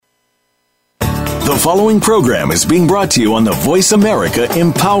The following program is being brought to you on the Voice America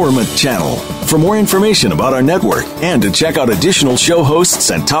Empowerment Channel. For more information about our network and to check out additional show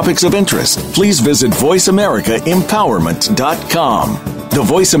hosts and topics of interest, please visit voiceamericaempowerment.com. The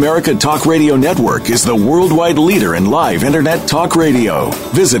Voice America Talk Radio Network is the worldwide leader in live Internet talk radio.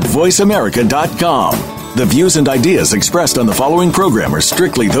 Visit voiceamerica.com. The views and ideas expressed on the following program are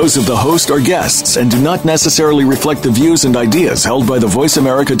strictly those of the host or guests and do not necessarily reflect the views and ideas held by the Voice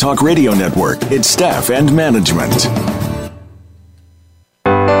America Talk Radio Network, its staff, and management.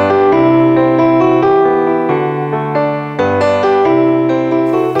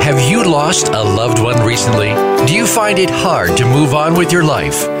 Have you lost a loved one recently? Do you find it hard to move on with your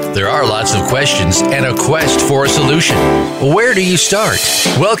life? There are lots of questions and a quest for a solution. Where do you start?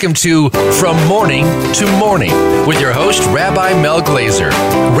 Welcome to From Morning to Morning with your host, Rabbi Mel Glazer.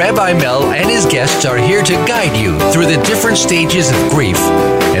 Rabbi Mel and his guests are here to guide you through the different stages of grief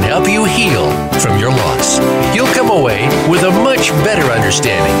and help you heal from your loss. You'll come away with a much better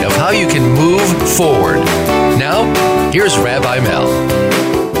understanding of how you can move forward. Now, here's Rabbi Mel.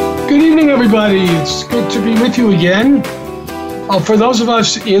 Good evening, everybody. It's good to be with you again. For those of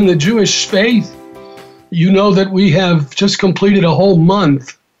us in the Jewish faith, you know that we have just completed a whole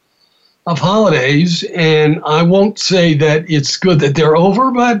month of holidays, and I won't say that it's good that they're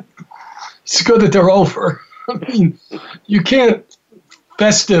over, but it's good that they're over. I mean, you can't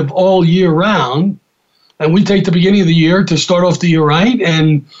festive all year round, and we take the beginning of the year to start off the year right,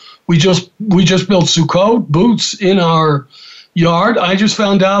 and we just built Sukkot booths in our yard. I just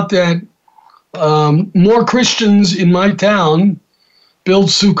found out that more Christians in my town build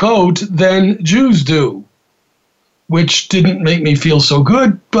Sukkot than Jews do, which didn't make me feel so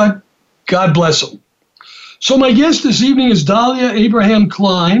good, but God bless them. So my guest this evening is Dalia Abraham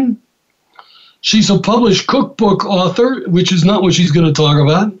Klein. She's a published cookbook author, which is not what she's going to talk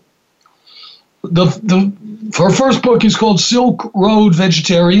about. Her first book is called Silk Road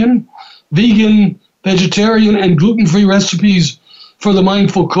Vegetarian, Vegan, Vegetarian, and Gluten-Free Recipes for the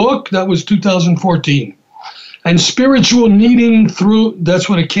Mindful Cook. That was 2014. And Spiritual Kneading Through, that's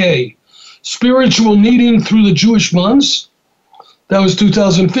with a K, Spiritual Kneading Through the Jewish Months. That was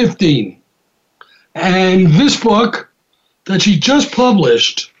 2015. And this book that she just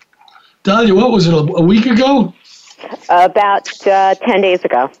published, Dalia, what was it, a week ago? About 10 days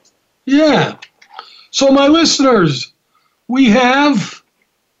ago. Yeah. So my listeners, we have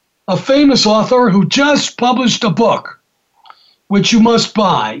a famous author who just published a book, which you must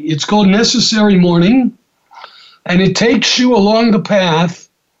buy. It's called Necessary Mourning, and it takes you along the path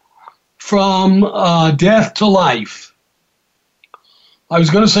from death to life. I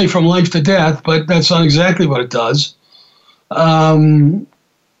was going to say from life to death, but that's not exactly what it does. Although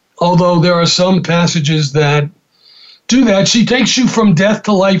there are some passages that do that. She takes you from death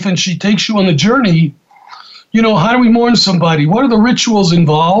to life, and she takes you on the journey. You know, how do we mourn somebody? What are the rituals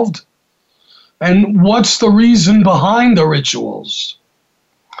involved? And what's the reason behind the rituals?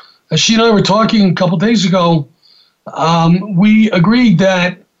 As she and I were talking a couple days ago, we agreed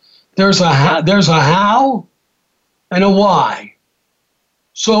that there's a how and a why.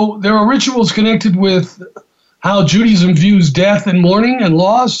 So there are rituals connected with how Judaism views death and mourning and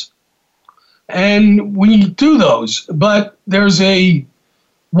loss, and we do those. But there's a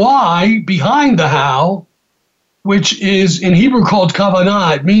why behind the how, which is in Hebrew called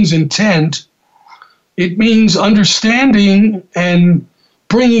kavanah. It means intent. It means understanding and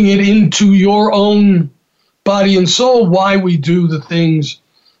bringing it into your own body and soul, why we do the things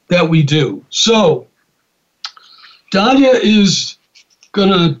that we do. So, Dalia is going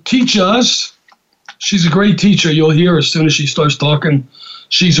to teach us. She's a great teacher. You'll hear as soon as she starts talking.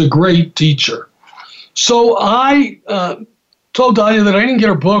 She's a great teacher. So I told Dalia that I didn't get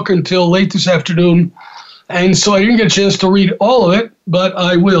her book until late this afternoon, and so I didn't get a chance to read all of it, but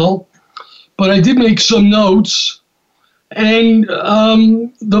I will. But I did make some notes. And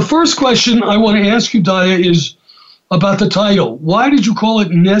the first question I want to ask you, Dalia, is about the title. Why did you call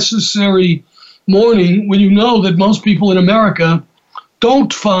it Necessary Mourning when you know that most people in America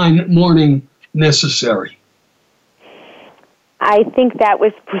don't find mourning necessary? I think that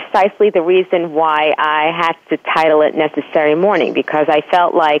was precisely the reason why I had to title it Necessary Mourning, because I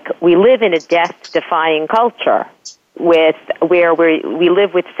felt like we live in a death-defying culture where we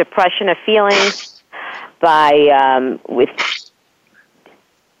live with suppression of feelings, with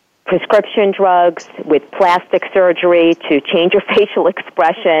prescription drugs, with plastic surgery to change your facial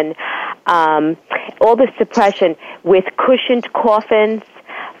expression, all the suppression, with cushioned coffins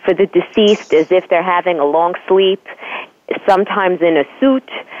for the deceased as if they're having a long sleep, sometimes in a suit,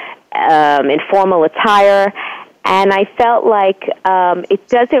 in formal attire. And I felt like it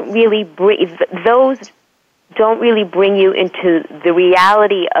doesn't really those don't really bring you into the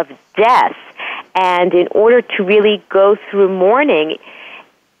reality of death. And in order to really go through mourning,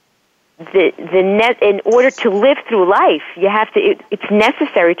 in order to live through life, you have to. It's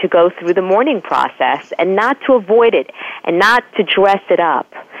necessary to go through the mourning process, and not to avoid it, and not to dress it up.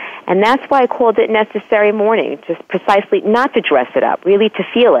 And that's why I called it necessary mourning, just precisely not to dress it up, really to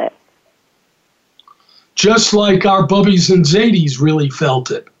feel it. Just like our Bubbies and Zadies really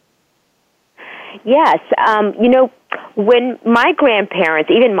felt it. Yes. When my grandparents,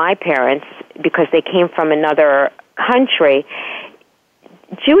 even my parents, because they came from another country,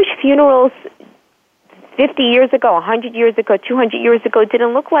 Jewish funerals 50 years ago, 100 years ago, 200 years ago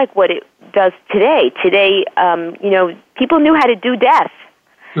didn't look like what it does today. Today, people knew how to do death.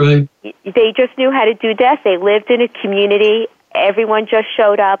 Right. They just knew how to do death. They lived in a community. Everyone just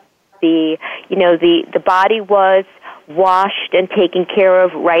showed up. The body was washed and taken care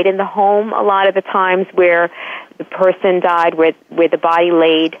of right in the home a lot of the times where the person died, where the body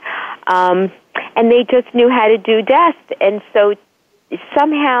laid. And they just knew how to do death. And so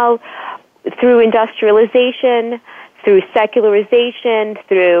somehow through industrialization, through secularization,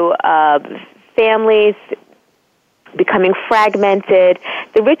 through families becoming fragmented,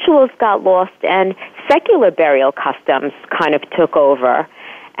 the rituals got lost and secular burial customs kind of took over.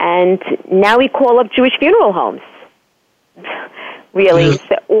 And now we call up Jewish funeral homes, really.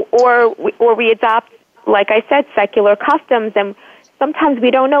 So, or we adopt, like I said, secular customs, and sometimes we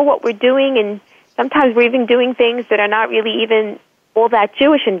don't know what we're doing, and sometimes we're even doing things that are not really even all that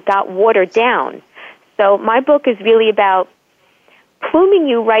Jewish and got watered down. So my book is really about pluming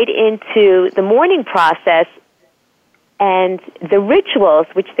you right into the mourning process and the rituals,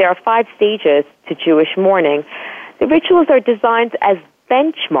 which there are 5 stages to Jewish mourning. The rituals are designed as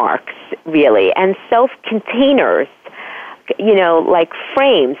benchmarks, really, and self-containers, like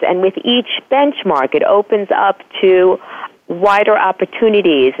frames. And with each benchmark, it opens up to wider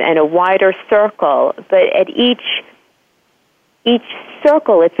opportunities and a wider circle. But at each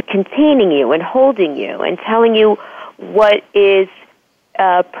circle, it's containing you and holding you and telling you what is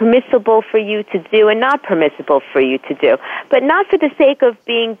permissible for you to do and not permissible for you to do, but not for the sake of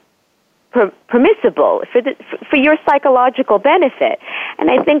being permissible, for your psychological benefit.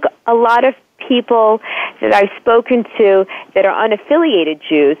 And I think a lot of people that I've spoken to that are unaffiliated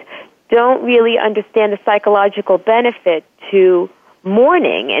Jews don't really understand the psychological benefit to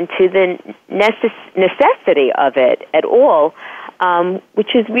mourning and to the necessity of it at all,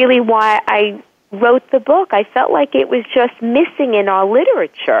 which is really why I wrote the book. I felt like it was just missing in our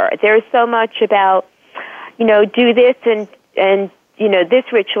literature. There's so much about, do this and this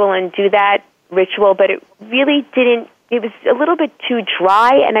ritual and do that ritual, but it really didn't, it was a little bit too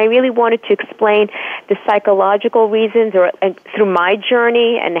dry, and I really wanted to explain the psychological reasons and through my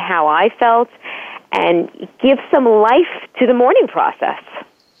journey and how I felt, and give some life to the mourning process.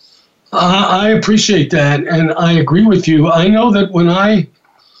 I appreciate that, and I agree with you. I know that when I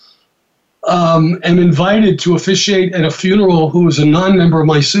am invited to officiate at a funeral who is a non-member of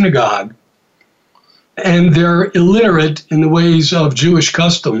my synagogue, and they're illiterate in the ways of Jewish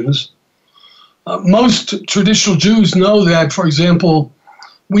customs, most traditional Jews know that, for example,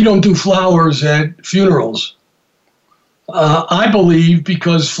 we don't do flowers at funerals. I believe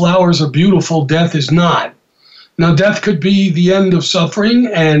because flowers are beautiful, death is not. Now, death could be the end of suffering,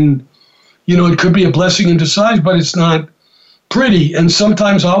 and, it could be a blessing in disguise, but it's not pretty. And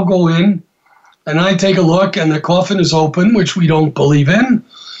sometimes I'll go in, and I take a look, and the coffin is open, which we don't believe in.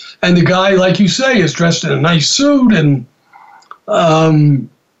 And the guy, like you say, is dressed in a nice suit, and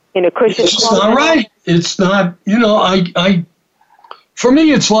in a cushion. It's just not right. It's not, for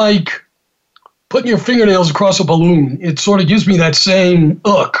me, it's like putting your fingernails across a balloon. It sort of gives me that same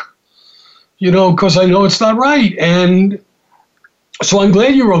because I know it's not right. And so I'm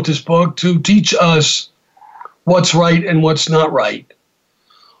glad you wrote this book to teach us what's right and what's not right.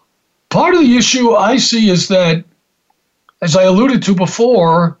 Part of the issue I see is that, as I alluded to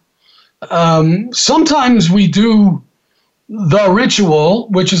before, sometimes we do the ritual,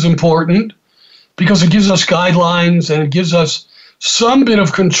 which is important because it gives us guidelines and it gives us some bit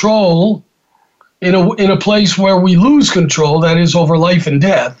of control in a place where we lose control, that is over life and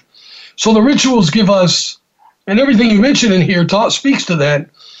death. So the rituals give us, and everything you mentioned in here speaks to that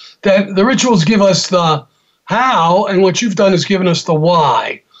the rituals give us the how, and what you've done is given us the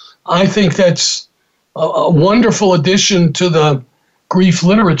why. I think that's a wonderful addition to the grief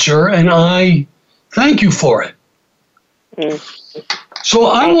literature, and I thank you for it. So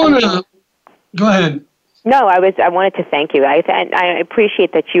I want to go ahead. No, I wanted to thank you. I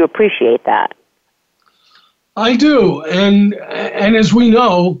appreciate that you appreciate that. I do. And as we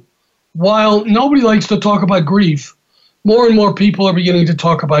know, while nobody likes to talk about grief, more and more people are beginning to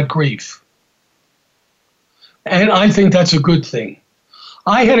talk about grief. And I think that's a good thing.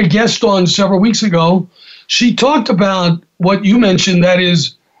 I had a guest on several weeks ago. She talked about what you mentioned, that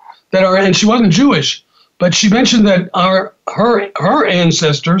is, and she wasn't Jewish, but she mentioned that her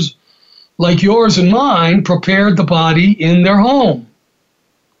ancestors, like yours and mine, prepared the body in their home.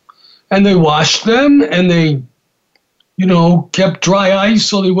 And they washed them, and they, kept dry ice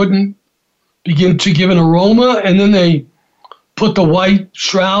so they wouldn't begin to give an aroma, and then they put the white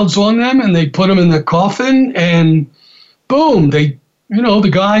shrouds on them, and they put them in the coffin, and boom, the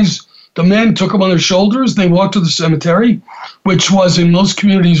men took them on their shoulders, they walked to the cemetery, which was in most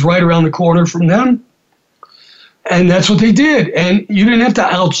communities right around the corner from them, and that's what they did, and you didn't have to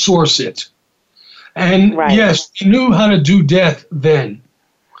outsource it. And right. Yes, you knew how to do death then.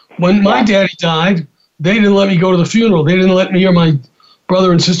 When my daddy died, they didn't let me go to the funeral. They didn't let me or my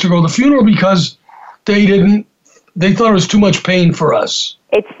brother and sister go to the funeral because they thought it was too much pain for us.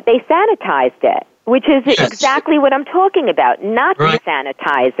 They sanitized it, which is exactly what I'm talking about, not to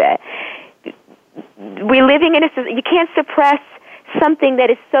sanitize it. We're living in you can't suppress something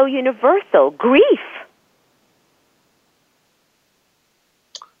that is so universal, grief.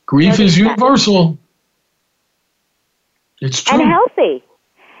 Grief is universal. It's true. And healthy.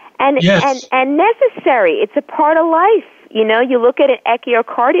 And necessary. It's a part of life. You look at an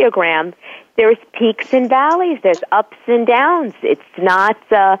echocardiogram, there's peaks and valleys, there's ups and downs. It's not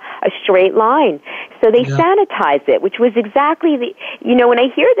a straight line. So they sanitize it, which was exactly when I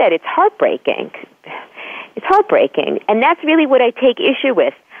hear that, it's heartbreaking. It's heartbreaking. And that's really what I take issue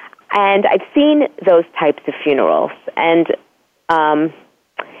with. And I've seen those types of funerals, and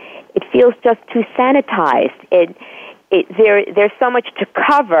it feels just too sanitized. There's so much to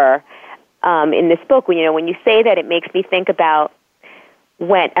cover in this book. When you say that, it makes me think about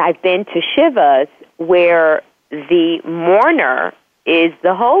when I've been to Shivas where the mourner is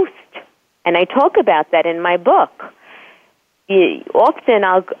the host, and I talk about that in my book. Often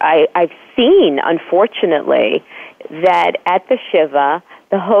I've seen, unfortunately, that at the Shiva,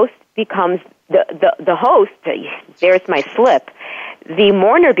 the host becomes the host. There's my slip. The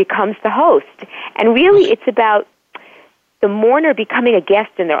mourner becomes the host, and really it's about the mourner becoming a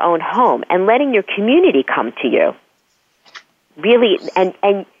guest in their own home and letting your community come to you. Really,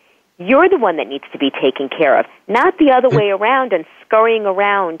 and you're the one that needs to be taken care of, not the other way around and scurrying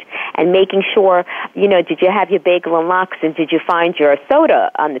around and making sure, did you have your bagel and lox and did you find your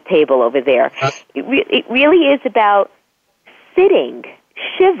soda on the table over there? It really is about sitting.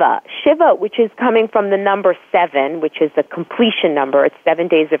 Shiva, which is coming from the number 7, which is the completion number. It's 7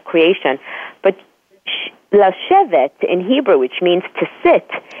 days of creation. But Lashevet in Hebrew, which means to sit,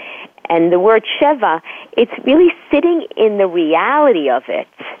 and the word Sheva, it's really sitting in the reality of it,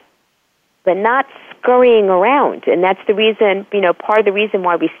 but not scurrying around. And that's the reason, part of the reason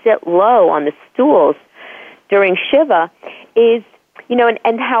why we sit low on the stools during Shiva is,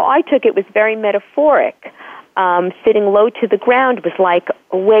 and how I took it was very metaphoric. Sitting low to the ground was like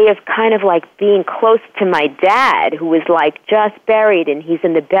a way of kind of like being close to my dad, who was like just buried and he's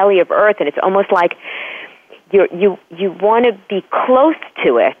in the belly of earth, and it's almost like you want to be close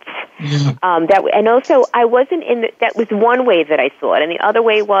to it. Yeah. And also I wasn't that was one way that I saw it, and the other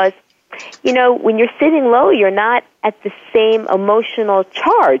way was, when you're sitting low, you're not at the same emotional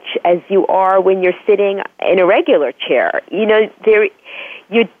charge as you are when you're sitting in a regular chair. You're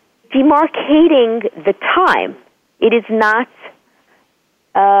demarcating the time. It is not,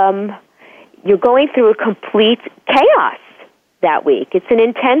 you're going through a complete chaos that week. It's an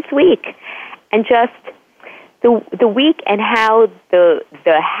intense week. And just the week and how the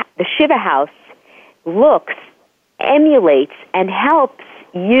Shiva house looks, emulates, and helps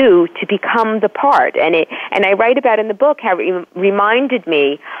you to become the part. And I write about in the book how it reminded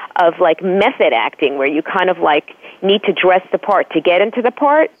me of like method acting, where you kind of like need to dress the part to get into the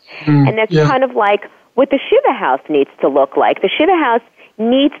part. And that's kind of like what the Shiva house needs to look like. The Shiva house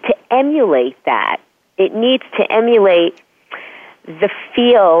needs to emulate that. It needs to emulate the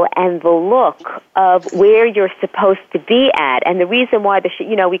feel and the look of where you're supposed to be at. And the reason why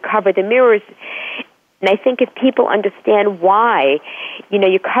we cover the mirrors, and I think if people understand why,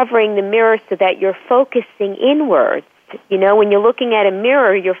 you're covering the mirror so that you're focusing inwards. When you're looking at a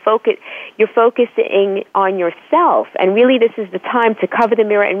mirror, you're focusing on yourself. And really this is the time to cover the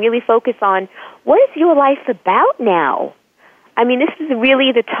mirror and really focus on, what is your life about now? I mean, this is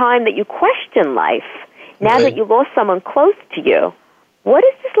really the time that you question life. Now that you lost someone close to you, what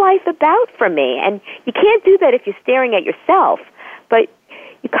is this life about for me? And you can't do that if you're staring at yourself. But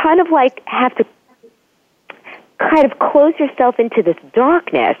you kind of like have to kind of close yourself into this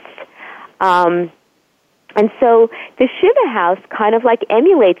darkness. And so the Shiva house kind of like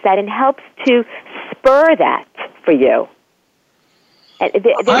emulates that and helps to spur that for you. And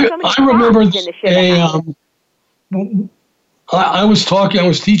I remember I was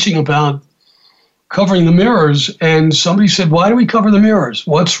teaching about covering the mirrors, and somebody said, "Why do we cover the mirrors?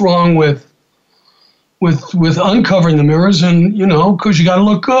 What's wrong with uncovering the mirrors?" And because you got to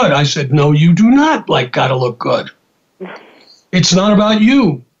look good. I said, "No, you do not got to look good. It's not about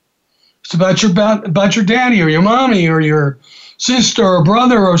you. It's about your daddy or your mommy or your sister or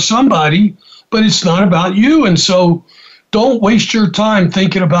brother or somebody, but it's not about you. And so don't waste your time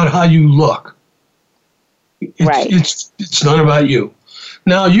thinking about how you look. It's not about you."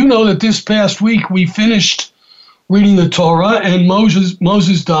 Now, you know that this past week we finished reading the Torah and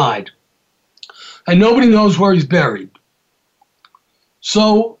Moses died. And nobody knows where he's buried.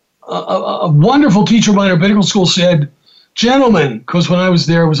 So a wonderful teacher of mine at rabbinical school said, "Gentlemen," because when I was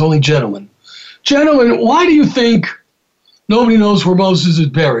there it was only gentlemen. "Gentlemen, why do you think nobody knows where Moses is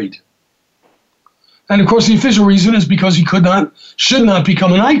buried?" And of course the official reason is because he should not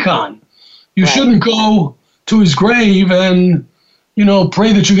become an icon. You shouldn't go to his grave and,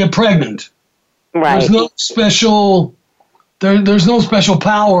 pray that you get pregnant. Right. There's no special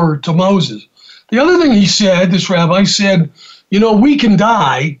power to Moses. The other thing he said, this rabbi said, we can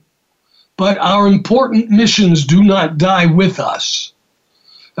die, but our important missions do not die with us.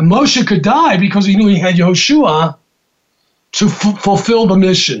 And Moshe could die because he knew he had Yehoshua to fulfill the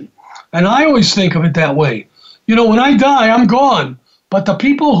mission. And I always think of it that way. When I die, I'm gone. But the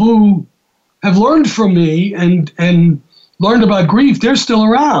people who have learned from me and learned about grief, they're still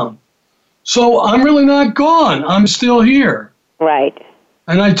around. So I'm really not gone. I'm still here. Right.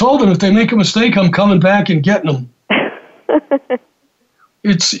 And I told them if they make a mistake, I'm coming back and getting them.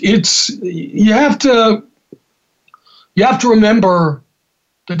 You have to remember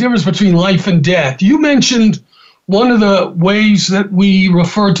the difference between life and death. You mentioned one of the ways that we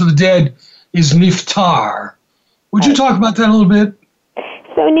refer to the dead is niftar. Would you talk about that a little bit?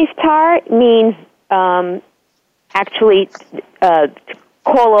 So niftar means actually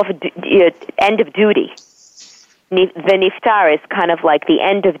call off end of duty. The niftar is kind of like the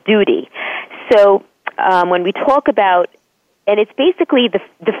end of duty. So when we talk about, and it's basically the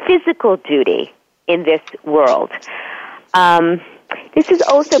physical duty in this world. This is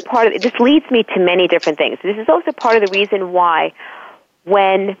also part of, this leads me to many different things. This is also part of the reason why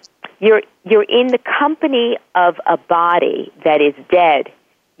when you're in the company of a body that is dead,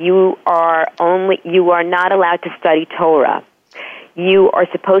 you are not allowed to study Torah. You are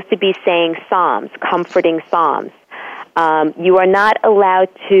supposed to be saying psalms, comforting psalms. You are not allowed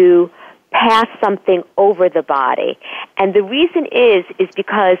to pass something over the body. And the reason is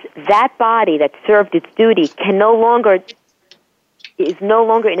because that body that served its duty is no longer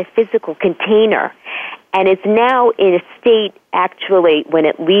in a physical container, and is now in a state, actually, when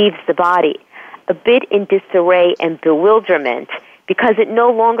it leaves the body, a bit in disarray and bewilderment, because it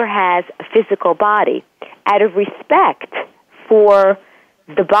no longer has a physical body. Out of respect for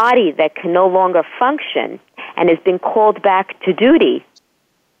the body that can no longer function and has been called back to duty,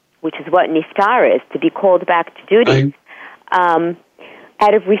 which is what niftar is, to be called back to duty.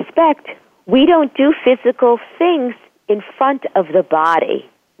 Out of respect, we don't do physical things in front of the body,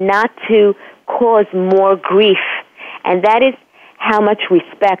 not to cause more grief. And that is how much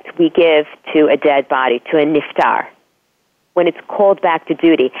respect we give to a dead body, to a niftar, when it's called back to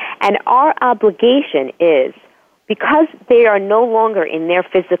duty. And our obligation is, because they are no longer in their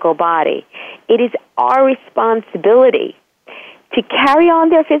physical body, it is our responsibility to carry on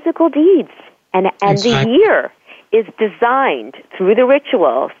their physical deeds. And exactly. The year is designed through the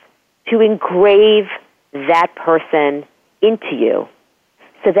rituals to engrave that person into you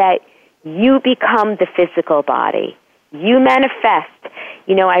so that you become the physical body. You manifest.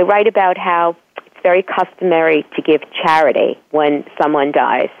 I write about how it's very customary to give charity when someone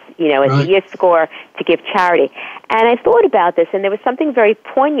dies, as a year score to give charity. And I thought about this, and there was something very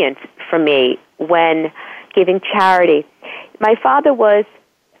poignant for me when giving charity. My father was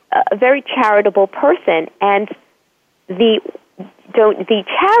a very charitable person, and the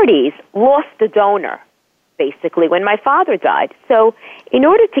charities lost the donor, basically, when my father died. So in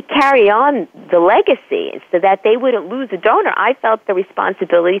order to carry on the legacy so that they wouldn't lose a donor, I felt the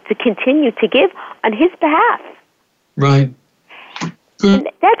responsibility to continue to give on his behalf. Right. And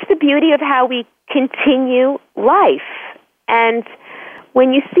that's the beauty of how we continue life. And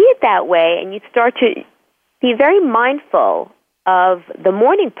when you see it that way and you start to be very mindful of the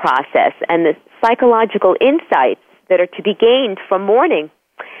mourning process and the psychological insights that are to be gained from mourning,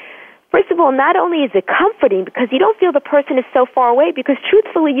 first of all, not only is it comforting because you don't feel the person is so far away, because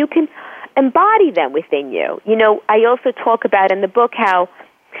truthfully you can embody them within you. You know, I also talk about in the book how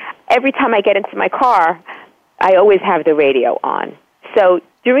every time I get into my car, I always have the radio on. So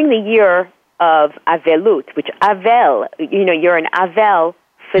during the year of Avelut, which Avel, you know, you're an Avel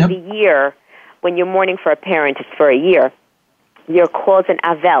for the year. When you're mourning for a parent, it's for a year. You're called an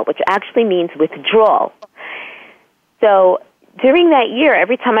Avel, which actually means withdrawal. So during that year,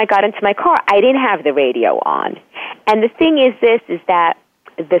 every time I got into my car, I didn't have the radio on. And the thing is that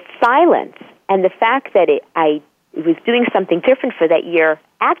the silence and the fact that I was doing something different for that year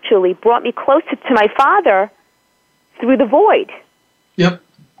actually brought me closer to my father through the void. Yep.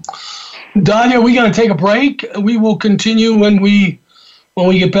 Danya, we got to take a break. We will continue when we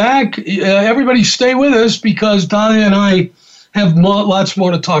get back. Everybody stay with us because Danya and I have lots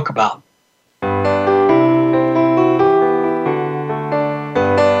more to talk about.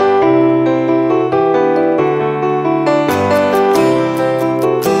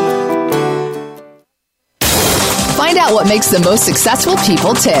 Find out what makes the most successful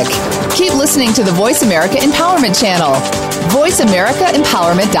people tick. Keep listening to the Voice America Empowerment Channel.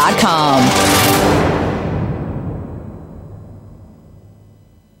 VoiceAmericaEmpowerment.com.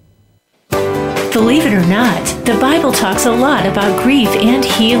 Believe it or not, the Bible talks a lot about grief and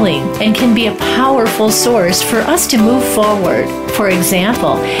healing and can be a powerful source for us to move forward. For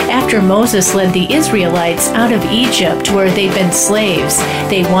example, after Moses led the Israelites out of Egypt where they'd been slaves,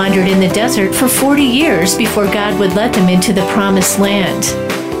 they wandered in the desert for 40 years before God would let them into the Promised Land.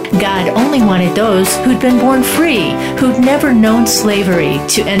 God only wanted those who'd been born free, who'd never known slavery,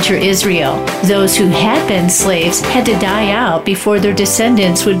 to enter Israel. Those who had been slaves had to die out before their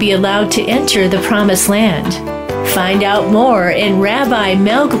descendants would be allowed to enter the Promised Land. Find out more in Rabbi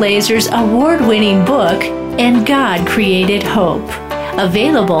Mel Glazer's award-winning book, And God Created Hope.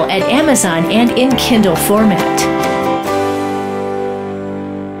 Available at Amazon and in Kindle format.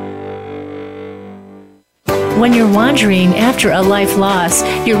 When you're wandering after a life loss,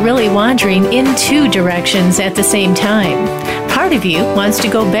 you're really wandering in two directions at the same time. Part of you wants to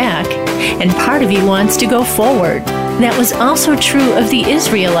go back, and part of you wants to go forward. That was also true of the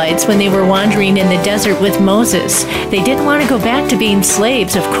Israelites when they were wandering in the desert with Moses. They didn't want to go back to being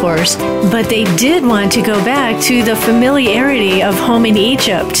slaves, of course, but they did want to go back to the familiarity of home in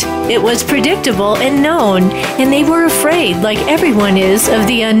Egypt. It was predictable and known, and they were afraid, like everyone is, of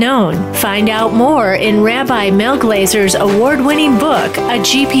the unknown. Find out more in Rabbi Mel Glazer's award-winning book, A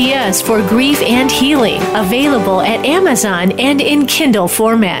GPS for Grief and Healing, available at Amazon and in Kindle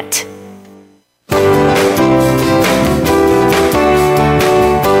format.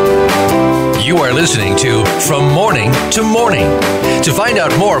 You are listening to From Morning to Morning. To find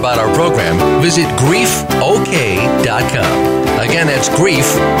out more about our program, visit griefok.com. Again, that's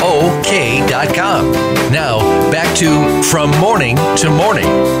griefok.com. Now, back to From Morning to Morning.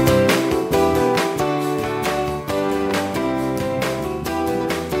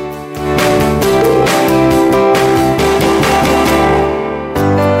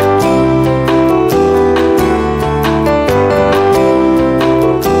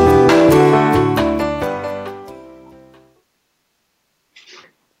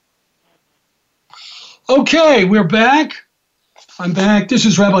 Okay, we're back. I'm back. This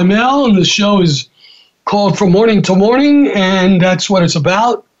is Rabbi Mel, and the show is called From Morning to Morning, and that's what it's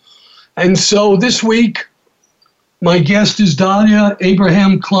about. And so this week, my guest is Danya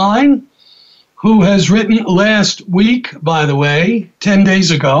Abraham Klein, who has written last week, by the way, 10 days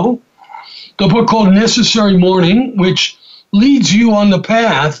ago, the book called Necessary Mourning, which leads you on the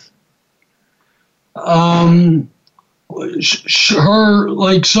path. Her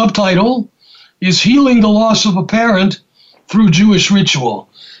subtitle is Healing the Loss of a Parent Through Jewish Ritual.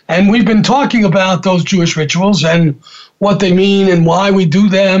 And we've been talking about those Jewish rituals and what they mean and why we do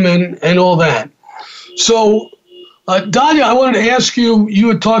them and all that. So, Danya, I wanted to ask you, you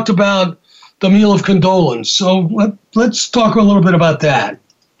had talked about the meal of condolence. So let's talk a little bit about that.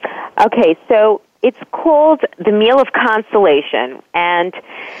 Okay, so it's called the meal of consolation. And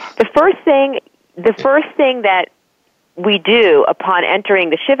the first thing that we do upon entering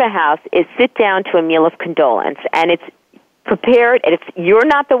the Shiva house is sit down to a meal of condolence, and it's prepared. You're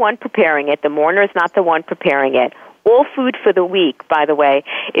not the one preparing it. The mourner is not the one preparing it. All food for the week, by the way,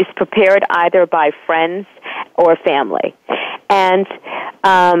 is prepared either by friends or family, and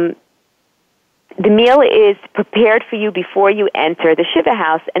the meal is prepared for you before you enter the Shiva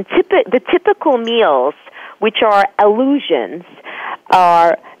house. And the typical meals, which are allusions,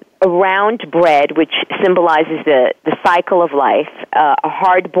 are a round bread, which symbolizes the cycle of life, a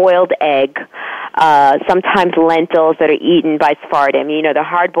hard-boiled egg, sometimes lentils that are eaten by Sephardim. You know, the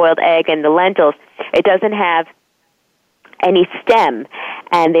hard-boiled egg and the lentils, it doesn't have any stem,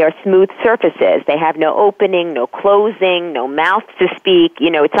 and they are smooth surfaces. They have no opening, no closing, no mouth to speak.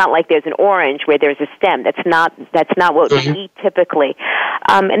 You know, it's not like there's an orange where there's a stem. That's not what we eat typically.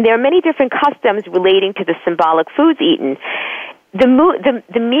 And there are many different customs relating to the symbolic foods eaten. The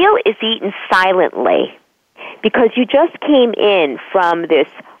meal is eaten silently because you just came in from this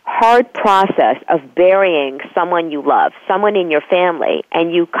hard process of burying someone you love, someone in your family,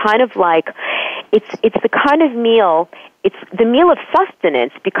 and you kind of like, it's the kind of meal, it's the meal of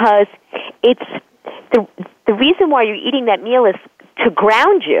sustenance, because it's the reason why you're eating that meal is to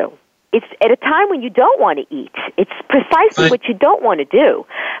ground you. It's at a time when you don't want to eat. It's precisely what you don't want to do,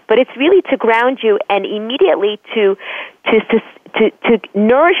 but it's really to ground you and immediately to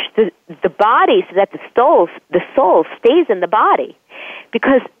nourish the body so that the soul stays in the body.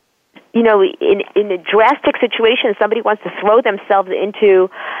 Because, you know, in a drastic situation, somebody wants to throw themselves into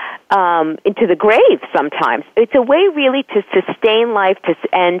the grave sometimes. It's a way really to sustain life,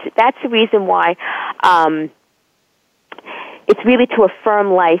 and that's the reason why it's really to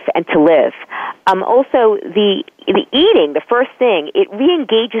affirm life and to live. Also, the eating, the first thing, it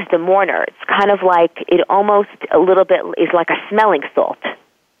re-engages the mourner. It's kind of like, it almost a little bit is like a smelling salt.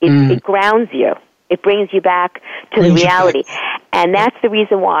 It grounds you. It brings you back to the reality. And that's the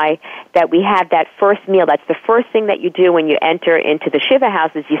reason why that we have that first meal. That's the first thing that you do when you enter into the Shiva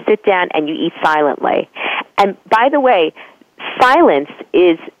house, is you sit down and you eat silently. And by the way, silence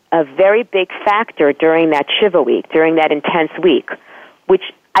is a very big factor during that Shiva week, during that intense week, which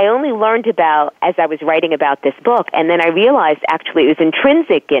I only learned about as I was writing about this book. And then I realized actually it was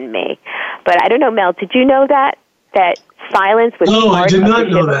intrinsic in me. But I don't know, Mel, did you know that silence was No, part I did of not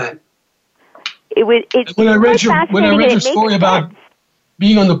the know Shiva? that. When I read your story about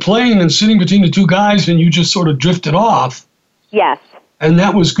being on the plane and sitting between the two guys and you just sort of drifted off. Yes. And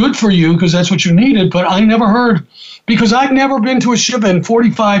that was good for you because that's what you needed. But I never heard, because I've never been to a Shiva in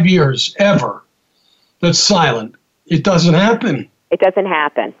 45 years, ever, that's silent. It doesn't happen. It doesn't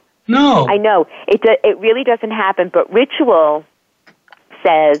happen. No. I know. It really doesn't happen. But ritual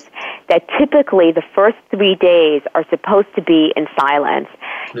says that typically the first 3 days are supposed to be in silence.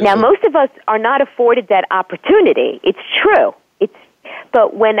 Mm-hmm. Now, most of us are not afforded that opportunity. It's true.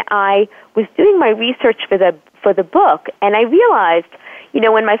 But when I was doing my research for the book, and I realized, you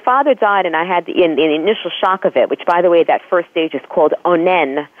know, when my father died and I had the initial shock of it, which, by the way, that first stage is called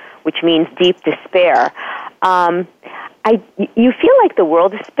onen, which means deep despair, you feel like the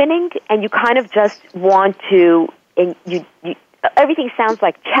world is spinning, and you kind of just want to, and you everything sounds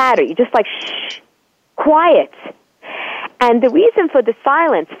like chatter. You just like, shh, quiet. And the reason for the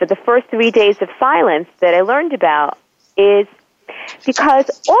silence, for the first 3 days of silence that I learned about, is because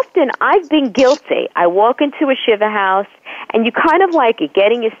often I've been guilty. I walk into a Shiva house, and you kind of like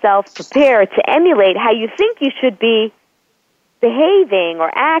getting yourself prepared to emulate how you think you should be behaving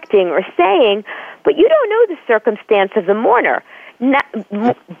or acting or saying, but you don't know the circumstance of the mourner.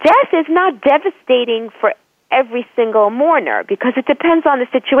 Death is not devastating for every single mourner because it depends on the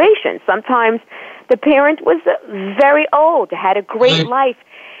situation. Sometimes the parent was very old, had a great life,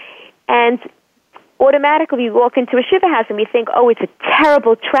 and automatically we walk into a Shiva house and we think, oh, it's a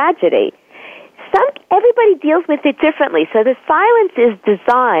terrible tragedy. Everybody deals with it differently. So the silence is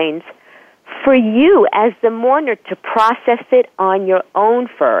designed for you as the mourner to process it on your own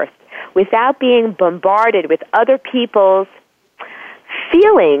first without being bombarded with other people's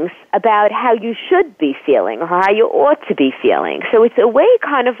feelings about how you should be feeling or how you ought to be feeling. So it's a way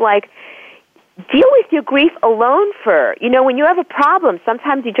kind of like deal with your grief alone for, you know, when you have a problem,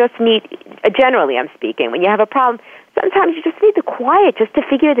 sometimes you just need, generally I'm speaking, when you have a problem, sometimes you just need the quiet just to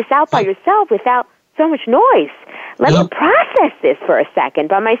figure this out by yourself without so much noise. Let me process this for a second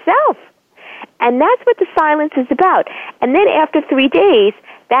by myself. And that's what the silence is about. And then after 3 days,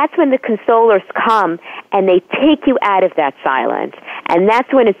 that's when the consolers come and they take you out of that silence. And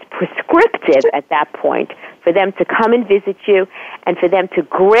that's when it's prescriptive at that point for them to come and visit you and for them to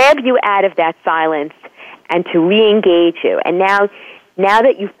grab you out of that silence and to re-engage you. And now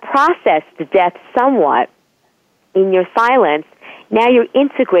that you've processed the death somewhat in your silence, now you're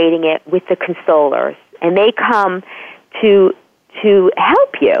integrating it with the consolers. And they come to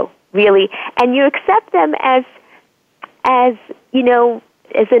help you, really. And you accept them as you know,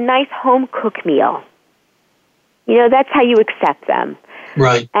 as a nice home-cooked meal. You know, that's how you accept them.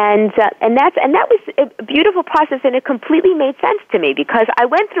 Right. And that was a beautiful process, and it completely made sense to me because I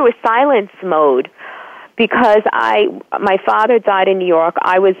went through a silence mode because my father died in New York.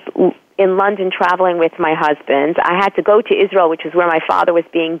 I was in London traveling with my husband. I had to go to Israel, which is where my father was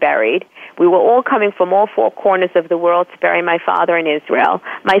being buried, We were all coming from all four corners of the world to bury my father in Israel.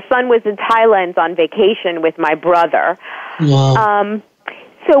 My son was in Thailand on vacation with my brother. Wow.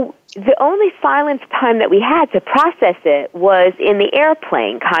 So the only silence time that we had to process it was in the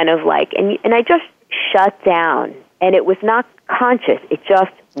airplane, kind of like, and I just shut down. And it was not conscious. It just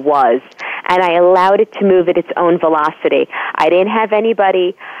was. And I allowed it to move at its own velocity. I didn't have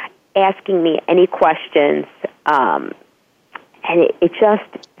anybody asking me any questions. And it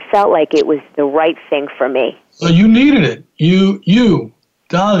just felt like it was the right thing for me. Well, you needed it. You,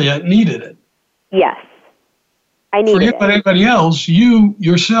 Dahlia, needed it. Yes. I needed Forget about anybody else. You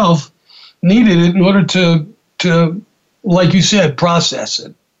yourself needed it in order to, like you said, process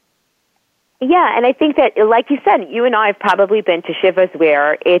it. Yeah, and I think that, like you said, you and I have probably been to Shivas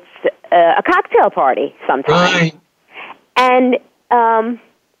where it's a cocktail party sometimes. Right. And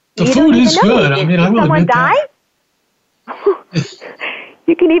the food is good. I mean, I will admit that.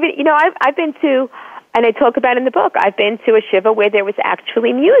 You can even, I've been to, and I talk about in the book, I've been to a Shiva where there was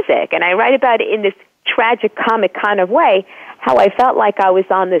actually music, and I write about it in this tragic comic kind of way, how I felt like I was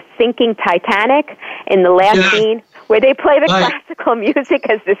on the sinking Titanic in the last scene where they play the classical music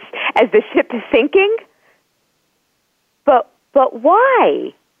as the ship is sinking. But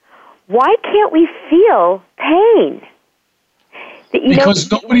why? Why can't we feel pain? Because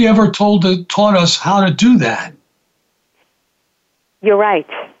nobody ever taught us how to do that. You're right.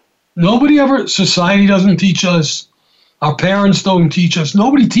 Society doesn't teach us. Our parents don't teach us.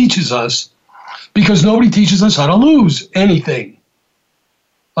 Nobody teaches us because nobody teaches us how to lose anything,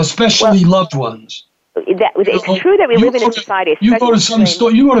 especially loved ones. It's true that we live in a society. You go to some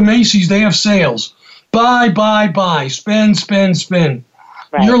store, you go to Macy's, they have sales. Buy, spend.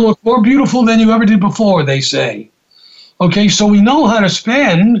 Right. You look more beautiful than you ever did before, they say. Okay, so we know how to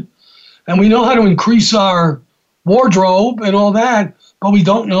spend, and we know how to increase our wardrobe and all that, but we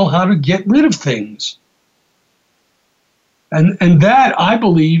don't know how to get rid of things. And that, I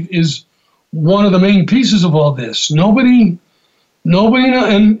believe, is one of the main pieces of all this. Nobody,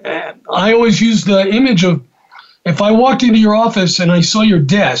 and I always use the image of, if I walked into your office and I saw your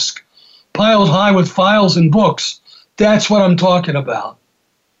desk piled high with files and books, that's what I'm talking about.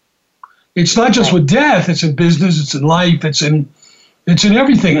 It's not just with death, it's in business, it's in life, it's in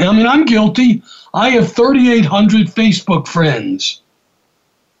everything. I mean, I'm guilty. I have 3,800 Facebook friends.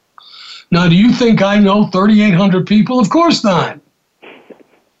 Now, do you think I know 3,800 people? Of course not.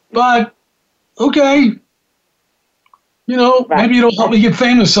 But, okay. Maybe it'll help me get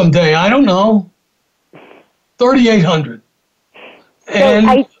famous someday. I don't know. 3,800.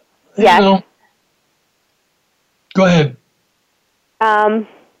 And, go ahead.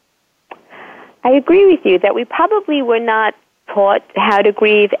 I agree with you that we probably were not taught how to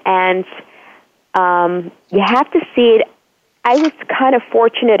grieve, and you have to see it. I was kind of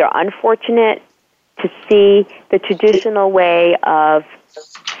fortunate or unfortunate to see the traditional way of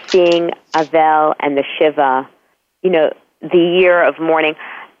seeing Avel and the Shiva, the year of mourning,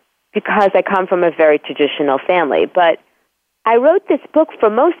 because I come from a very traditional family. But I wrote this book for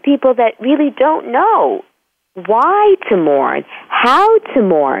most people that really don't know why to mourn, how to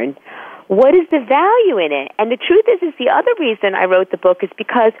mourn, what is the value in it. And the truth is the other reason I wrote the book is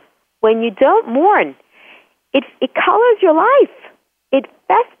because when you don't mourn, it colors your life. It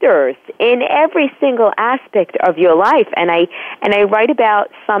festers in every single aspect of your life. And I write about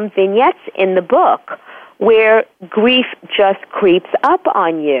some vignettes in the book where grief just creeps up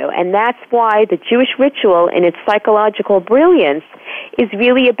on you. And that's why the Jewish ritual in its psychological brilliance is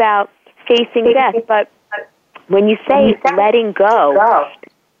really about facing death. But when you say letting go.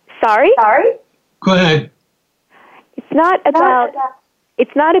 Sorry? Go ahead.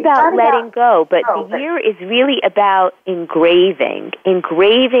 It's not about letting go, but the year is really about engraving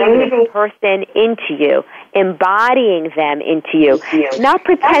this person into you, embodying them into you, not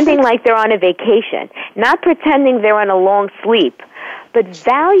pretending like they're on a vacation, not pretending they're on a long sleep, but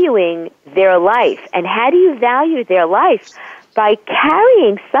valuing their life. And how do you value their life? By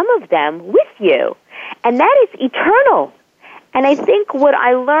carrying some of them with you. And that is eternal. And I think what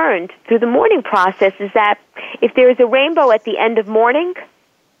I learned through the mourning process is that if there is a rainbow at the end of mourning,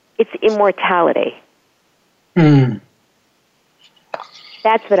 it's immortality. That's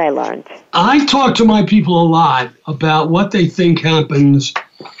what I learned. I talk to my people a lot about what they think happens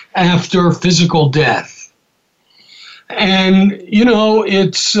after physical death. And,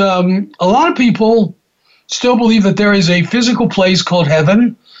 it's a lot of people still believe that there is a physical place called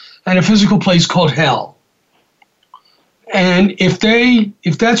heaven and a physical place called hell. And if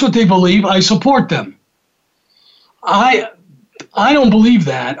that's what they believe, I support them. I don't believe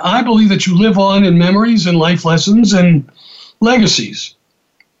that. I believe that you live on in memories and life lessons and legacies.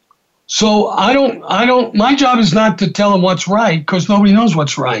 So my job is not to tell them what's right, because nobody knows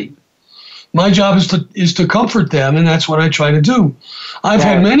what's right. My job is to comfort them, and that's what I try to do. I've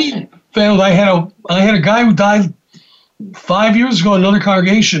had many families. I had a guy who died 5 years ago in another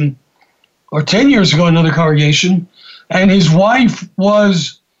congregation, or 10 years ago in another congregation, and his wife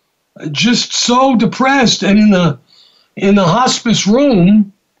was just so depressed, and in the hospice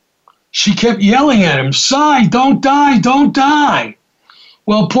room, she kept yelling at him, "Cy, don't die, don't die."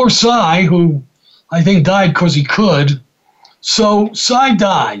 Well, poor Cy, who I think died because he could, so Cy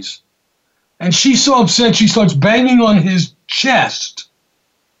dies. And she's so upset, she starts banging on his chest.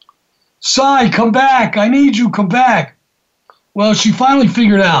 "Cy, come back, I need you, come back." Well, she finally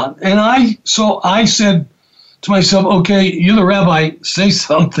figured out, and I said to myself, okay, you're the rabbi, say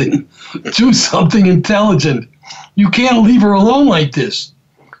something, do something intelligent. You can't leave her alone like this.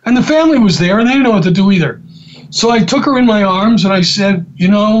 And the family was there, and they didn't know what to do either. So I took her in my arms, and I said,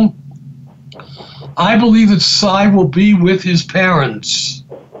 I believe that Cy will be with his parents.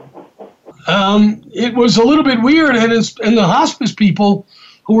 It was a little bit weird, and the hospice people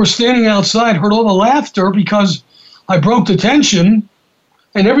who were standing outside heard all the laughter because I broke the tension,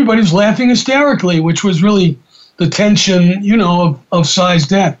 and everybody was laughing hysterically, which was really the tension, of Cy's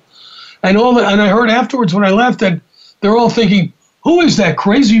death. And I heard afterwards when I left that they're all thinking, who is that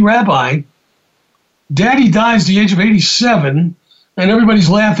crazy rabbi? Daddy dies at the age of 87, and everybody's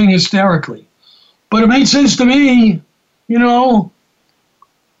laughing hysterically. But it made sense to me,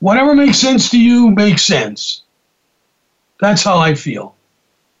 whatever makes sense to you makes sense. That's how I feel.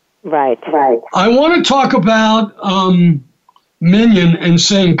 Right. I want to talk about Minyan and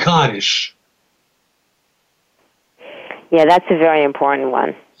saying Kaddish. Yeah, that's a very important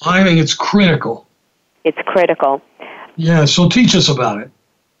one. I think it's critical. It's critical. Yeah, so teach us about it.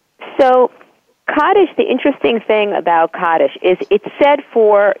 So Kaddish, the interesting thing about Kaddish is it's said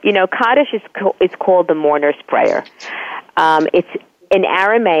for, Kaddish is called the mourner's prayer. It's in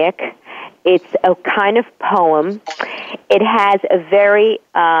Aramaic. It's a kind of poem. It has a very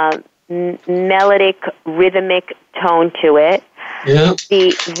melodic, rhythmic tone to it. Yeah.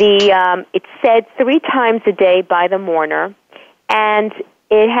 It's said 3 times a day by the mourner, and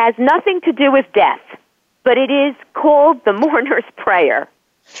it has nothing to do with death, but it is called the mourner's prayer.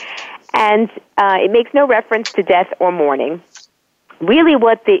 And it makes no reference to death or mourning. Really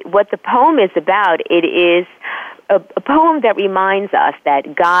what the poem is about, it is a poem that reminds us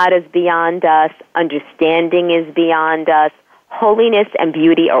that God is beyond us, understanding is beyond us, holiness and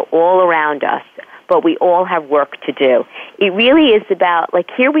beauty are all around us, but we all have work to do. It really is about,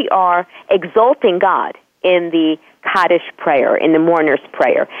 here we are exalting God in the Kaddish prayer, in the mourner's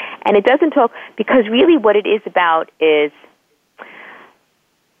prayer. And it doesn't talk, because really what it is about is,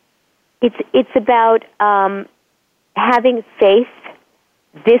 it's about having faith.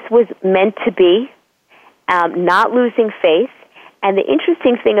 This was meant to be, not losing faith. And the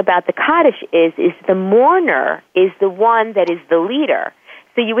interesting thing about the Kaddish is the mourner is the one that is the leader.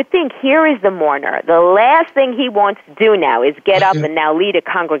 So you would think, here is the mourner. The last thing he wants to do now is get up and now lead a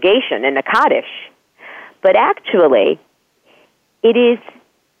congregation in a Kaddish. But actually, it is,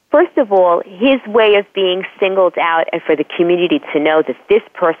 first of all, his way of being singled out and for the community to know that this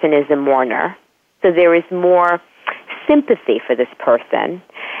person is a mourner. So there is more sympathy for this person.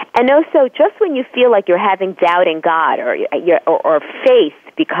 And also, just when you feel like you're having doubt in God or faith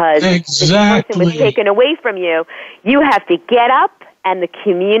because this person was taken away from you, you have to get up and the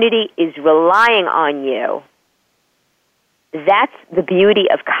community is relying on you. That's the beauty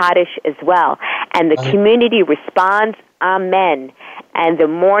of Kaddish as well. And the community responds, Amen. And the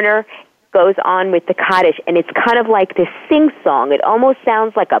mourner goes on with the Kaddish, and it's kind of like this sing-song. It almost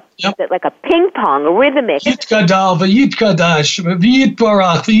sounds like a ping pong, a rhythmic. It's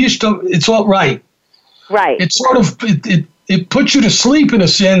all right. Right. It's sort of it puts you to sleep in a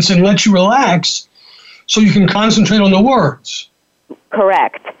sense and lets you relax, so you can concentrate on the words.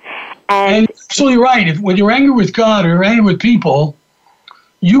 Correct. And absolutely right. When you're angry with God or angry with people,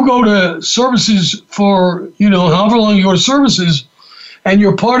 you go to services for however long you go to services. And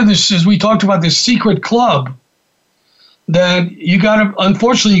you're part of this, as we talked about, this secret club that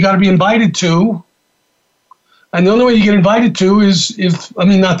unfortunately, you got to be invited to. And the only way you get invited to is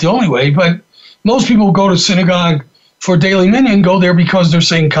not the only way, but most people who go to synagogue for daily minyan go there because they're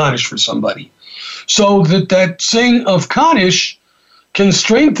saying Kaddish for somebody. So that saying of Kaddish can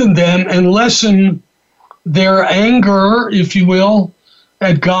strengthen them and lessen their anger, if you will,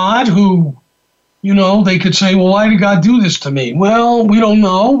 at God, who, they could say, well, why did God do this to me? Well, we don't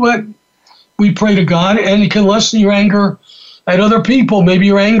know, but we pray to God, and it can lessen your anger at other people. Maybe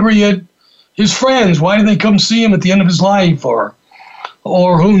you're angry at his friends. Why did they come see him at the end of his life? Or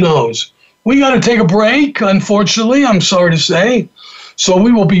or who knows. We got to take a break, unfortunately, I'm sorry to say. So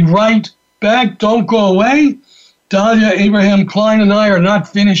we will be right back. Don't go away. Dahlia Abraham Klein and I are not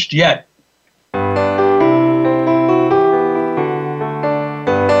finished yet.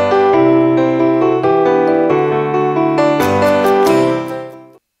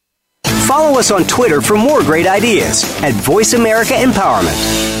 Follow us on Twitter for more great ideas at Voice America Empowerment.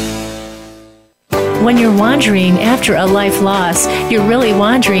 When you're wandering after a life loss, you're really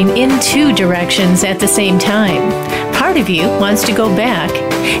wandering in two directions at the same time. Part of you wants to go back,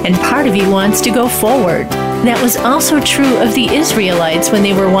 and part of you wants to go forward. That was also true of the Israelites when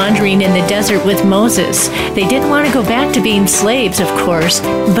they were wandering in the desert with Moses. They didn't want to go back to being slaves, of course,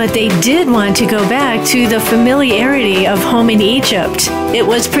 but they did want to go back to the familiarity of home in Egypt. It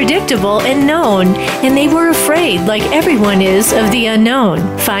was predictable and known, and they were afraid, like everyone is, of the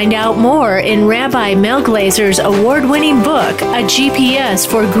unknown. Find out more in Rabbi Mel Glazer's award-winning book, A GPS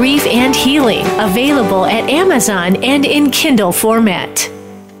for Grief and Healing, available at Amazon and in Kindle format.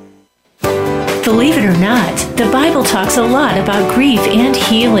 Believe it or not, the Bible talks a lot about grief and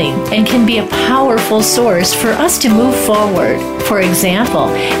healing and can be a powerful source for us to move forward. For example,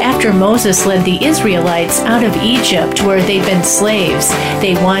 after Moses led the Israelites out of Egypt where they'd been slaves,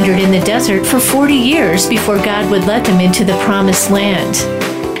 they wandered in the desert for 40 years before God would let them into the promised land.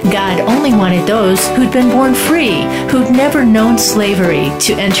 God only wanted those who'd been born free, who'd never known slavery,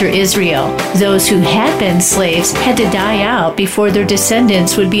 to enter Israel. Those who had been slaves had to die out before their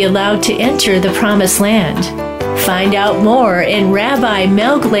descendants would be allowed to enter the promised land. Find out more in Rabbi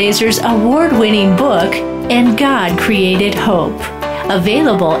Mel Glazer's award-winning book, And God Created Hope,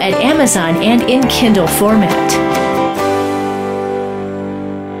 available at Amazon and in Kindle format.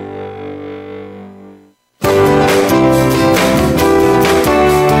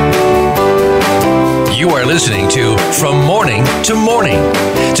 You are listening to From Morning to Morning.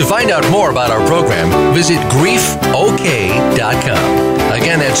 To find out more about our program, visit griefok.com.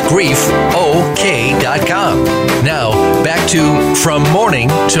 Again, that's griefok.com. Now, back to From Morning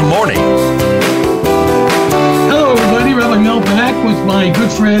to Morning. Hello, everybody. Rabbi Mel back with my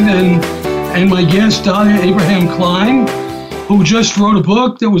good friend and my guest, Dahlia Abraham Klein, who just wrote a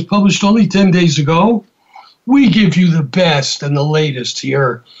book that was published only 10 days ago. We give you the best and the latest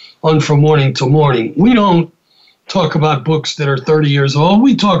here on From Morning to Morning. We don't talk about books that are 30 years old.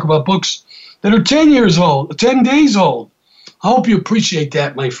 We talk about books that are 10 years old, 10 days old. I hope you appreciate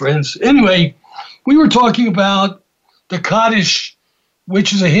that, my friends. Anyway, we were talking about the Kaddish,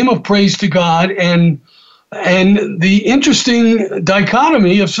 which is a hymn of praise to God, and the interesting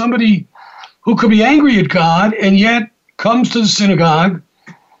dichotomy of somebody who could be angry at God and yet comes to the synagogue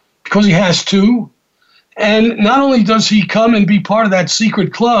because he has to. And not only does he come and be part of that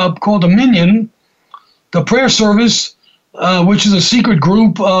secret club called a minyan, the prayer service, which is a secret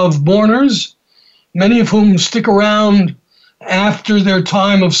group of mourners, many of whom stick around after their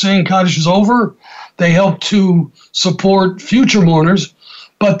time of saying Kaddish is over. They help to support future mourners,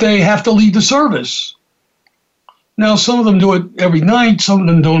 but they have to lead the service. Now, some of them do it every night, some of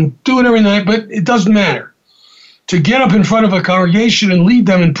them don't do it every night, but it doesn't matter. To get up in front of a congregation and lead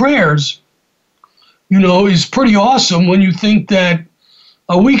them in prayers, you know, is pretty awesome when you think that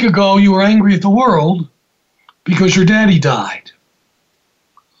a week ago you were angry at the world because your daddy died.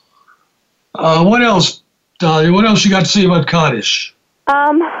 What else, Dahlia? What else you got to say about Kaddish?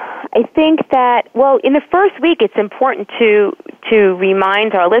 I think that, well, in the first week, it's important to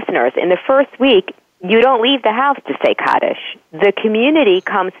remind our listeners, in the first week, you don't leave the house to say Kaddish. The community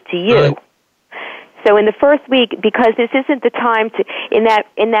comes to you. Right. So in the first week, because this isn't the time to, in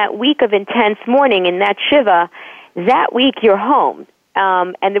that week of intense mourning, in that Shiva, that week you're home.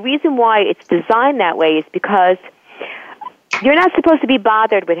 And the reason why it's designed that way is because you're not supposed to be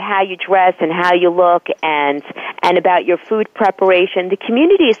bothered with how you dress and how you look and about your food preparation. The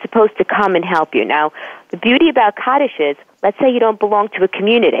community is supposed to come and help you. Now, the beauty about Kaddish is, let's say you don't belong to a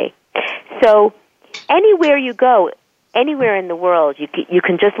community. So anywhere you go, anywhere in the world, you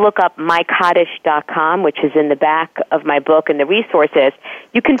can just look up mykaddish.com, which is in the back of my book and the resources.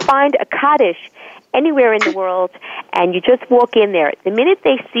 You can find a Kaddish anywhere in the world, and you just walk in there. The minute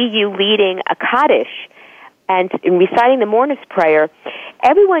they see you leading a Kaddish and reciting the mourner's prayer,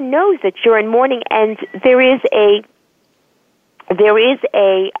 everyone knows that you're in mourning, and there is a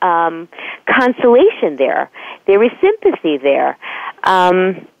consolation there. There is sympathy there.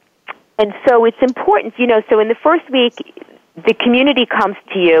 And so it's important, you know, so in the first week, the community comes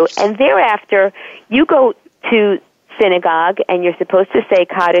to you, and thereafter, you go to synagogue, and you're supposed to say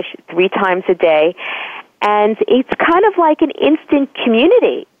Kaddish 3 times a day, and it's kind of like an instant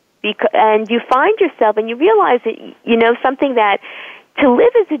community, and you find yourself, and you realize that, you know, something that to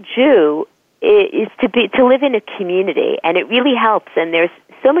live as a Jew is to live in a community, and it really helps. And there's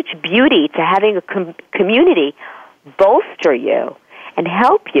so much beauty to having a community bolster you and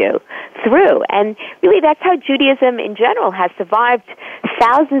help you through. And really, that's how Judaism in general has survived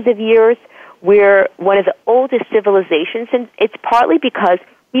thousands of years. We're one of the oldest civilizations, and it's partly because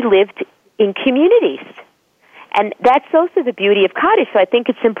we lived in communities. And that's also the beauty of Kaddish. So I think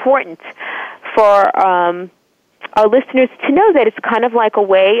it's important for our listeners to know that it's kind of like a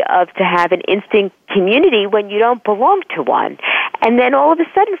way to have an instant community when you don't belong to one. And then all of a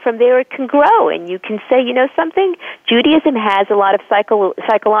sudden from there it can grow, and you can say, you know something, Judaism has a lot of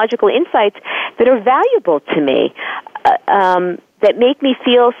psychological insights that are valuable to me, that make me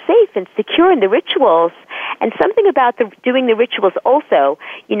feel safe and secure in the rituals. And something about doing the rituals also,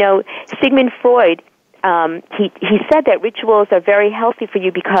 you know, Sigmund Freud, he said that rituals are very healthy for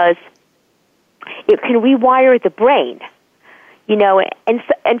you because it can rewire the brain, you know, and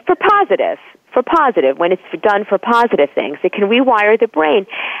for positive, when it's done for positive things, it can rewire the brain.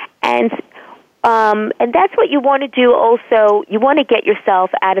 And that's what you want to do also. You want to get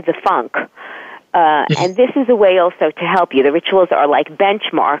yourself out of the funk. And this is a way also to help you. The rituals are like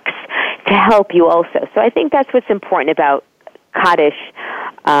benchmarks to help you also. So I think that's what's important about Kaddish.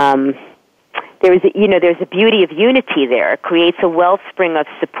 There's a beauty of unity there. It creates a wellspring of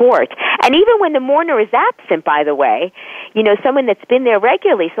support. And even when the mourner is absent, by the way, you know, someone that's been there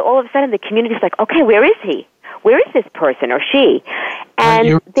regularly, so all of a sudden the community's like, okay, where is he? Where is this person or she?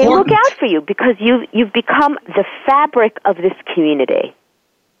 And they look out for you because you've become the fabric of this community.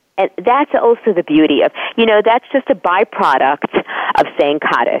 And that's also the beauty of, you know, that's just a byproduct of saying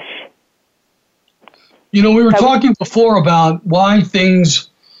Kaddish. You know, we were talking before about why things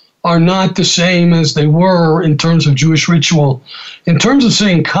are not the same as they were in terms of Jewish ritual. In terms of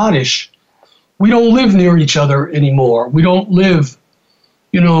saying Kaddish, we don't live near each other anymore. We don't live,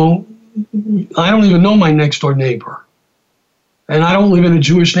 you know, I don't even know my next door neighbor. And I don't live in a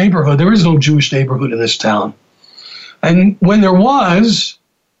Jewish neighborhood. There is no Jewish neighborhood in this town. And when there was,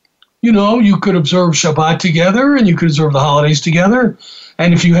 you know, you could observe Shabbat together and you could observe the holidays together.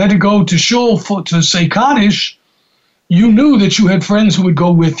 And if you had to go to shul to say Kaddish, you knew that you had friends who would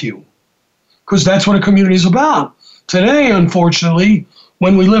go with you, because that's what a community is about. Today, unfortunately,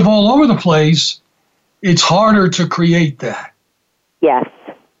 when we live all over the place, it's harder to create that. Yes.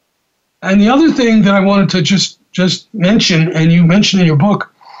 And the other thing that I wanted to just mention, and you mentioned in your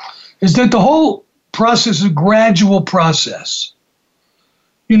book, is that the whole process is a gradual process.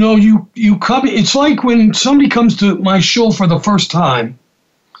 You know, you come. It's like when somebody comes to my shul for the first time,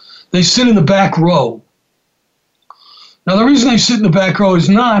 they sit in the back row. Now, the reason they sit in the back row is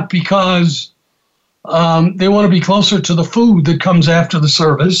not because they want to be closer to the food that comes after the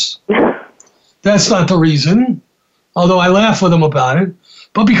service. That's not the reason, although I laugh with them about it.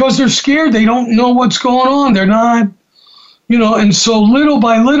 But because they're scared, they don't know what's going on. They're not, you know, and so little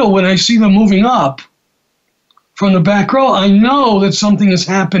by little, when I see them moving up from the back row, I know that something is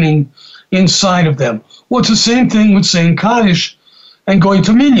happening inside of them. Well, it's the same thing with saying Kaddish and going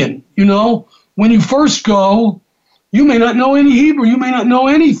to Minyan. You know, when you first go, you may not know any Hebrew. You may not know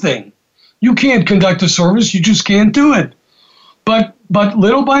anything. You can't conduct a service. You just can't do it. But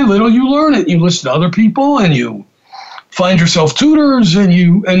little by little, you learn it. You listen to other people, and you find yourself tutors,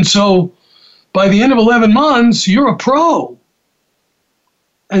 and so by the end of 11 months, you're a pro.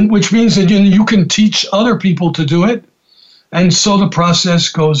 And which means that you can teach other people to do it, and so the process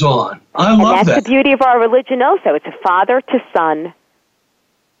goes on. I love that. And that's the beauty of our religion also. It's a father to son.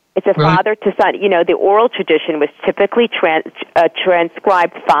 It's a father to son. You know, the oral tradition was typically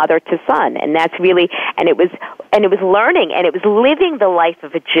transcribed father to son, and that's really, and it was learning, and it was living the life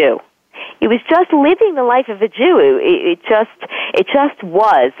of a Jew. It was just living the life of a Jew. It just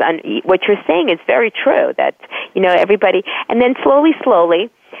was. And what you're saying is very true. That, you know, everybody, and then slowly,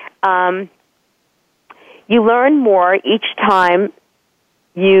 you learn more each time.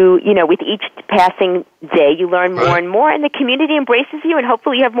 You know, with each passing day, you learn more and more, and the community embraces you, and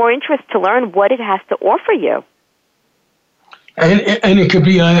hopefully you have more interest to learn what it has to offer you. And it could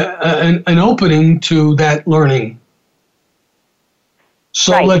be an opening to that learning.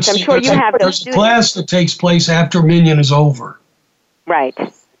 So let's see, there's a class that takes place after Minyan is over. Right.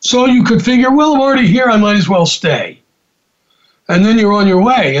 So you could figure, well, I'm already here, I might as well stay. And then you're on your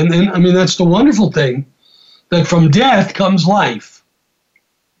way. And then, I mean, that's the wonderful thing, that from death comes life.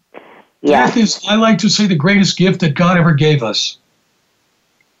 Yeah. Death is, I like to say, the greatest gift that God ever gave us.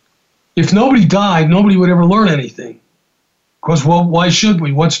 If nobody died, nobody would ever learn anything. Because, well, why should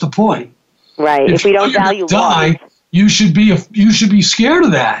we? What's the point? Right. If we don't value life, you should be scared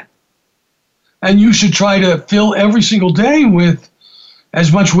of that. And you should try to fill every single day with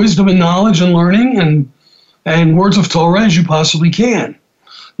as much wisdom and knowledge and learning and words of Torah as you possibly can.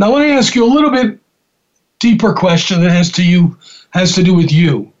 Now, I want to ask you a little bit deeper question that has to do with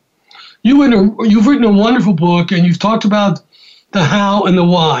you. You've written a wonderful book, and you've talked about the how and the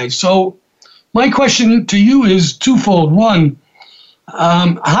why. So my question to you is twofold. One,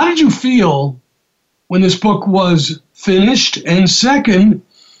 how did you feel when this book was finished? And second,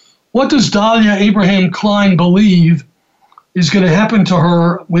 what does Dahlia Abraham Klein believe is going to happen to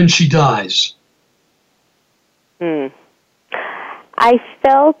her when she dies? I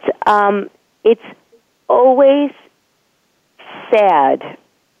felt it's always sad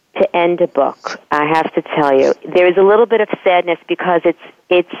to end a book, I have to tell you. There is a little bit of sadness because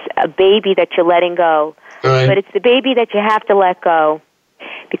it's a baby that you're letting go. Right. But it's the baby that you have to let go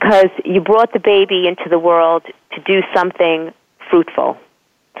because you brought the baby into the world to do something fruitful.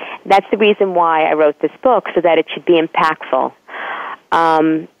 That's the reason why I wrote this book, so that it should be impactful.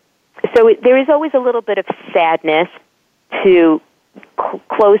 There is always a little bit of sadness to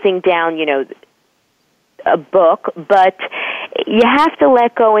closing down, a book, but you have to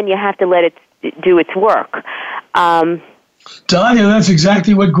let go and you have to let it do its work. Dahlia, that's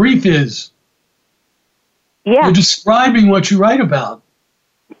exactly what grief is. Yeah. You're describing what you write about.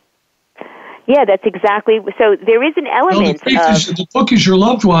 Yeah, that's exactly. So there is an element the book is your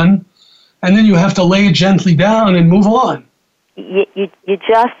loved one, and then you have to lay it gently down and move on. You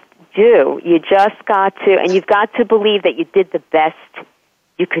just do. You just got to, and you've got to believe that you did the best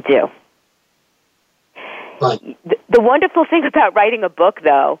you could do. Right. The wonderful thing about writing a book,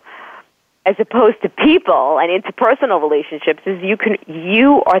 though, as opposed to people and interpersonal relationships, is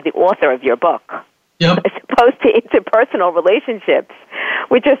you are the author of your book. Yep. As opposed to interpersonal relationships,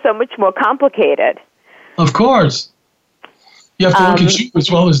 which are so much more complicated. Of course. You have to look at you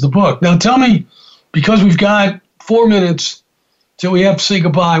as well as the book. Now tell me, because we've got 4 minutes till we have to say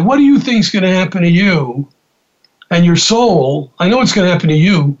goodbye, what do you think is going to happen to you and your soul? I know what's going to happen to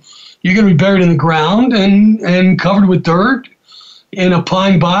you. You're going to be buried in the ground and covered with dirt in a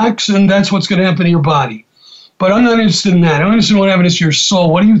pine box, and that's what's going to happen to your body. But I'm not interested in that. I'm interested in what happens to your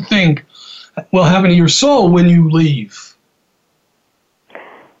soul. What do you think will happen to your soul when you leave?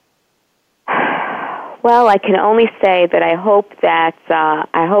 Well, I can only say that I hope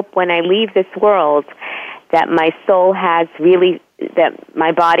when I leave this world that my soul has really, that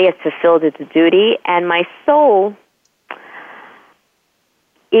my body has fulfilled its duty, and my soul,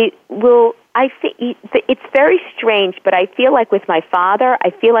 it will, I think, it's very strange, but I feel like with my father,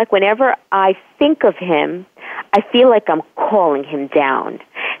 I feel like whenever I think of him, I feel like I'm calling him down.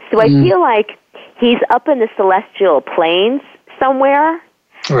 So I feel like he's up in the celestial planes somewhere.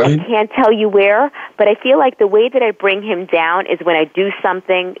 Right. I can't tell you where, but I feel like the way that I bring him down is when I do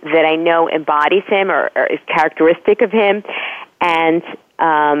something that I know embodies him or is characteristic of him, and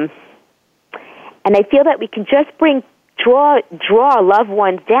I feel that we can just draw our loved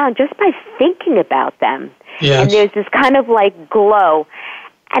ones down just by thinking about them. Yes. And there's this kind of like glow,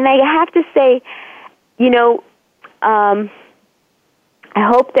 and I have to say, I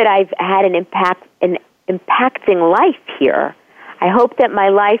hope that I've had an impacting life here. I hope that my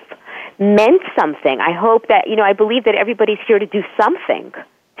life meant something. I hope that, I believe that everybody's here to do something.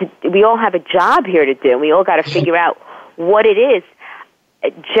 We all have a job here to do. We all got to figure out what it is.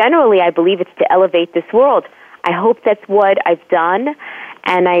 Generally, I believe it's to elevate this world. I hope that's what I've done,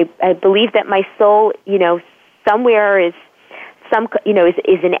 and I believe that my soul, somewhere is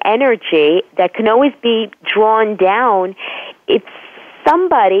an energy that can always be drawn down. It's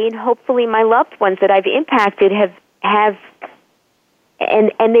somebody, and hopefully my loved ones that I've impacted have.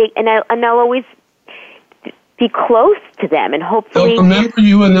 And I'll always be close to them, and hopefully they'll remember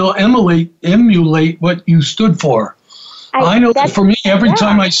you, and they'll emulate what you stood for. I know that for me, every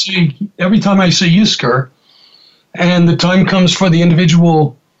time I say Yizkor, and the time comes for the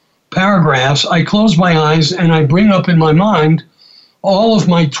individual paragraphs, I close my eyes and I bring up in my mind all of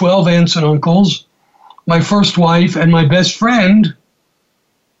my 12 aunts and uncles, my first wife, and my best friend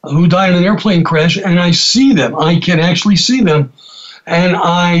who died in an airplane crash, and I see them. I can actually see them. And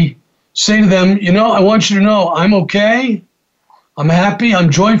I say to them, I want you to know I'm okay, I'm happy,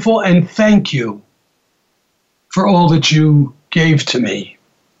 I'm joyful, and thank you for all that you gave to me.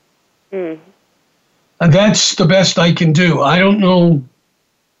 And that's the best I can do. I don't know,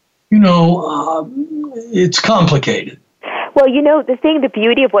 it's complicated. Well, the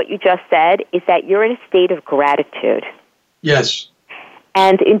beauty of what you just said is that you're in a state of gratitude. Yes.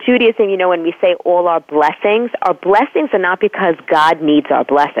 And in Judaism, when we say all our blessings are not because God needs our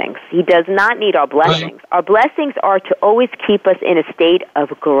blessings. He does not need our blessings. Right. Our blessings are to always keep us in a state of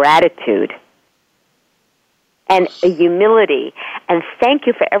gratitude. and a humility, and thank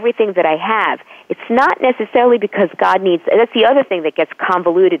you for everything that I have. It's not necessarily because God needs, that's the other thing that gets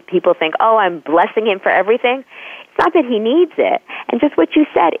convoluted. People think, oh, I'm blessing him for everything. It's not that he needs it. And just what you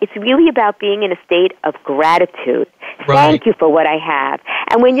said, it's really about being in a state of gratitude. Right. Thank you for what I have.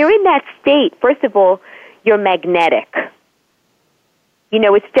 And when you're in that state, first of all, you're magnetic. You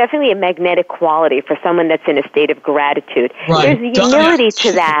know, it's definitely a magnetic quality for someone that's in a state of gratitude. Right. There's a humility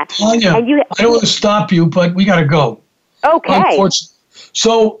to that. Tanya, and you, I don't want to stop you, but we got to go. Okay.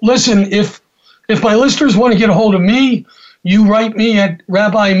 So listen, if my listeners want to get a hold of me, you write me at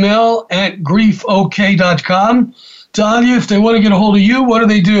rabbimel@griefok.com. Tanya, if they want to get a hold of you, what do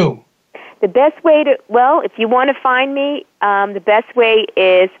they do? The best way to, well, if you want to find me, the best way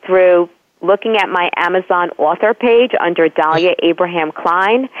is through looking at my Amazon author page under Dahlia Abraham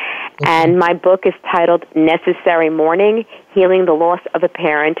Klein, and my book is titled Necessary Mourning, Healing the Loss of a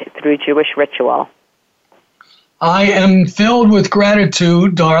Parent Through Jewish Ritual. I am filled with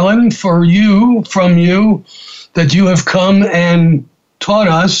gratitude, darling, from you, that you have come and taught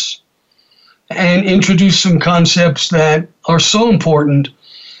us and introduced some concepts that are so important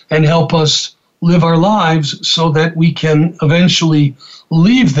and help us live our lives so that we can eventually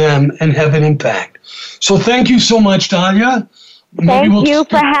leave them and have an impact. So thank you so much, Dahlia. Thank you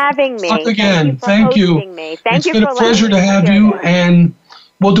for having me. Again, thank you. It's been a pleasure to have you, and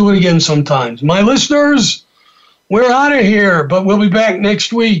we'll do it again sometimes. My listeners, we're out of here, but we'll be back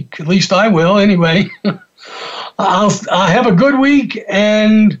next week. At least I will, anyway. I'll have a good week,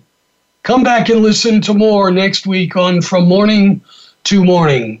 and come back and listen to more next week on From Morning to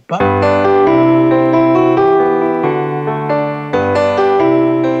Morning. Bye.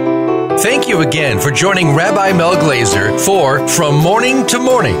 Thank you again for joining Rabbi Mel Glazer for From Morning to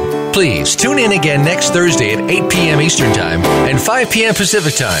Morning. Please tune in again next Thursday at 8 p.m. Eastern Time and 5 p.m.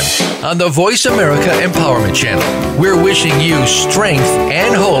 Pacific Time on the Voice America Empowerment Channel. We're wishing you strength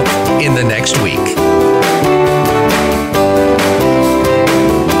and hope in the next week.